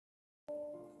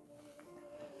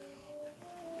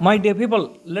My dear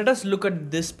people, let us look at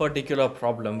this particular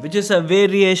problem, which is a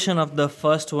variation of the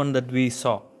first one that we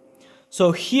saw.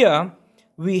 So here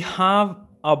we have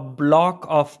a block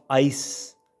of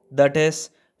ice that is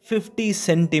 50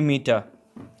 centimeter.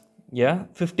 Yeah,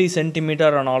 50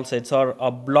 centimeter on all sides, or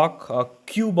a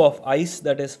cube of ice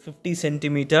that is 50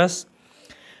 centimeters.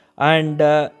 And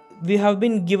we have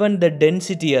been given the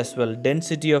density as well.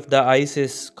 Density of the ice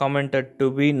is commented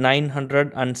to be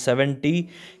 970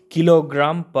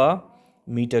 kilogram per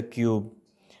meter cube.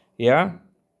 Yeah,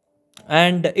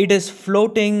 and it is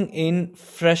floating in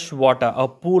fresh water, a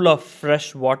pool of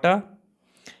fresh water.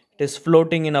 It is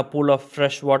floating in a pool of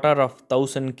fresh water of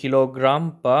 1000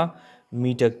 kilogram per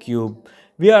meter cube.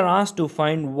 We are asked to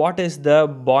find what is the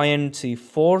buoyancy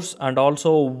force and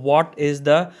also what is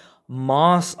the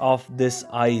mass of this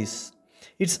ice.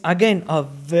 It's again a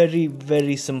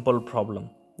very simple problem.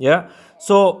 Yeah,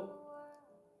 so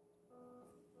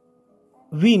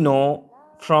we know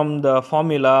from the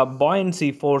formula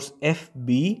buoyancy force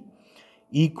FB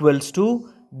equals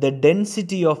to the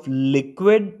density of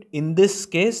liquid. In this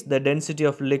case, the density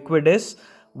of liquid is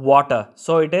water,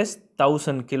 so it is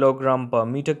 1000 kilogram per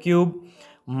meter cube,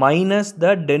 minus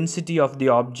the density of the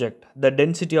object. The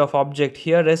density of object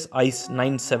here is ice,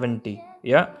 970,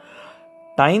 yeah,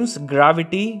 times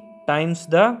gravity times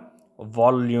the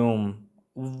volume.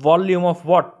 Volume of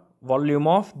what? Volume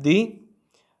of the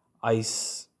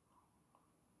ice.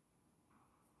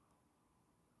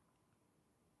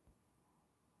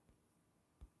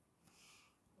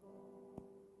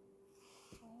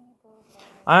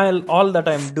 All that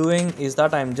I'm doing is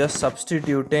that I'm just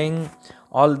substituting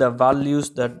all the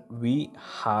values that we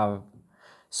have.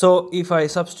 So if I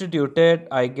substitute it,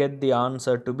 I get the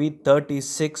answer to be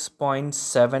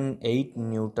 36.78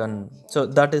 Newton. So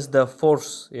that is the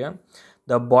force, yeah,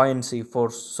 the buoyancy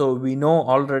force. So we know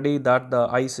already that the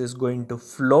ice is going to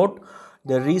float.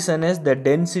 The reason is the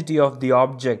density of the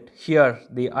object. Here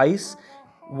the ice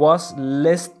was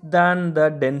less than the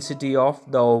density of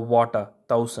the water,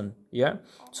 1000, yeah,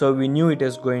 so we knew it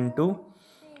is going to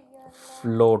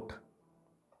float.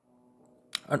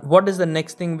 And what is the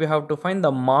next thing we have to find?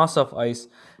 The mass of ice.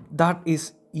 That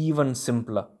is even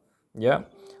simpler. Yeah,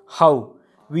 how?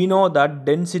 We know that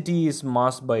density is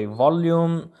mass by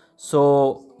volume,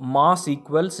 so mass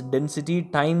equals density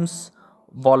times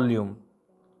volume.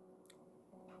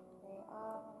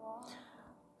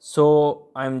 So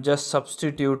I'm just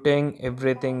substituting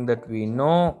everything that we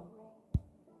know.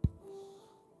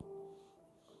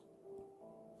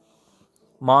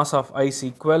 Mass of ice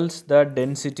equals the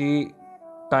density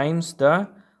times the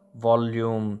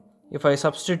volume. If I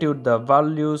substitute the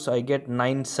values, I get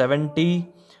 970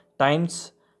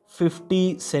 times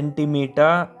 50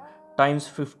 centimeter times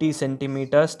 50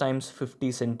 centimeters times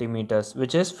 50 centimeters,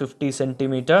 which is 50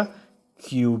 centimeter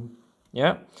cube.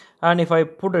 Yeah, and if I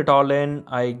put it all in,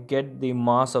 I get the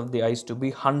mass of the ice to be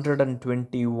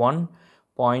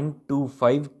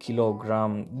 121.25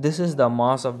 kilogram. This is the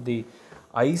mass of the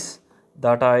ice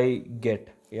that I get.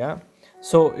 Yeah,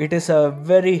 so it is a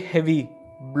very heavy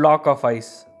block of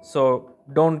ice, so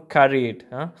don't carry it,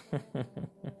 huh?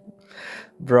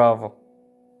 Bravo.